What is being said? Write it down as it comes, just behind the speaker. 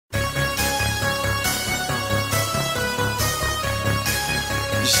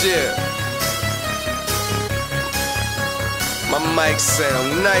Yeah. My mic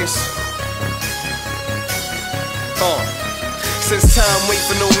sound nice. Since time wait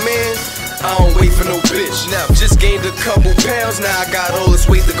for no man, I don't wait for no bitch. Now just gained a couple pounds, now I got all this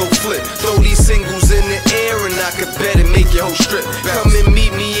weight to go flip. Throw these singles in the air and I could bet it make your whole strip. Come and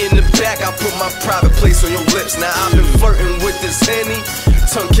meet me in the back, I put my private place on your lips. Now I've been flirting with this Henny,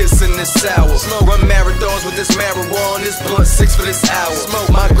 tongue kissing this sour. Run marathons with this marijuana, this blunt 6 for this hour.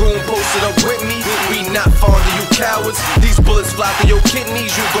 My goon posted up with me, we not fond of you cowards. These bullets fly through your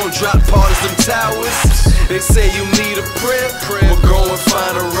kidneys, you gon' drop part of them towers. They say you need a prayer, well go and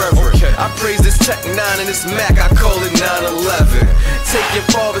find a reverend. I praise this Tech 9 and this Mac, I call it 9/11. Take your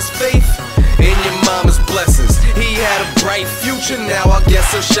father's faith and your mama's blessings. He had a bright future, now I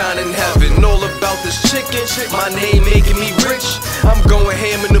guess he'll shine in heaven. All about this chicken, my name making me rich. I'm going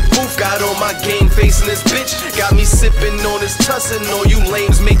ham in the booth, got on my game facing this bitch. Got me sipping on this tussin', all you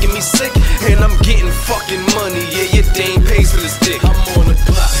lames making me sick. And I'm getting fucking money, yeah, your dame pays for this dick. I'm on the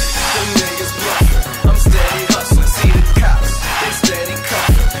block, them niggas bluffing, I'm steady hustling. See the cops, they steady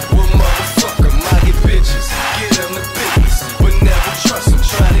cuffing. Well, motherfucker, I get bitches, get them the business, but never trust them.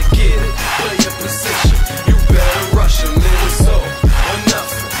 Try to get it, play your position, you better rush them. Then it's all or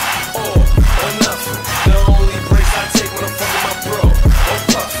nothing, all or nothing. The only breaks I take when I'm fucking my bro or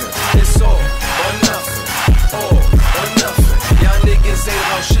puffin'. It's all or nothing, all or nothing. Y'all niggas ain't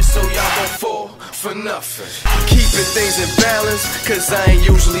about shit, so y'all gon' fall for nothing. Keeping things in balance, cause I ain't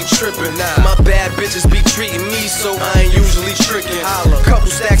usually trippin'. My bad bitches be treating me, so I ain't usually trickin'.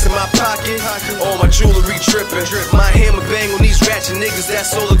 Couple stacks in my pocket, all my jewelry drippin'. My hammer bang on these ratchet niggas,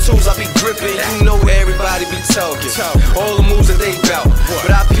 that's all the tools I be grippin'. You know everybody be talking, all the moves that they bout.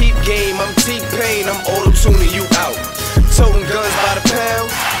 But I peep game, I'm T-Pain, I'm auto-tuning you out. Toting guns by the pound,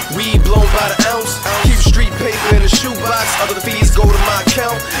 weed blown by the ounce. Keep street paper in the shoebox, other fees go to my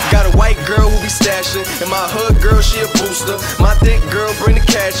account. Got a white girl who be stashing, and my hood girl, she a booster. My thick girl bring the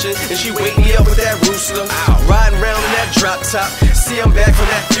cash in, and she wake me up with that rooster. Riding round in that drop top, see I'm back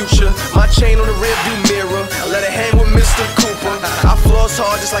from that future. My chain on the rear view mirror, I let it hang with Mr. Cooper. I floss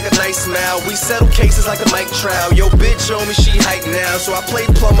hard just like a nice smile, we settle cases like a mic trial. Yo bitch on me, she hype now, so I play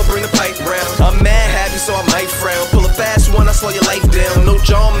plumber, bring the pipe round. I'm mad happy, so I might frown. Pull a fast one, I slow your life down. No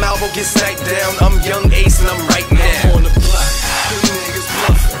John Malvo, get sniped down. I'm young Ace and I'm right now. I'm on the block, them niggas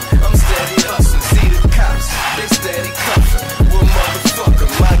bluffing, I'm steady hustling. See the cops, they steady cuffing. Well, motherfucker,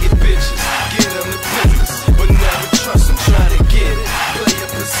 I get bitches, get them the business, but never trust them. Try to get it, play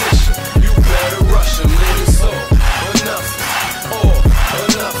your position, you better rush them. Then it's all or nothing, all or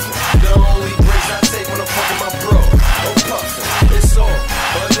nothing. The only breaks I take when I'm fucking my bro or puffin'. It's all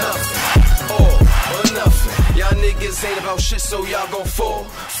or nothing, all or nothing. Y'all niggas ain't about shit, so y'all gon' fall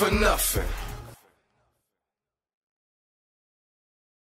for nothing.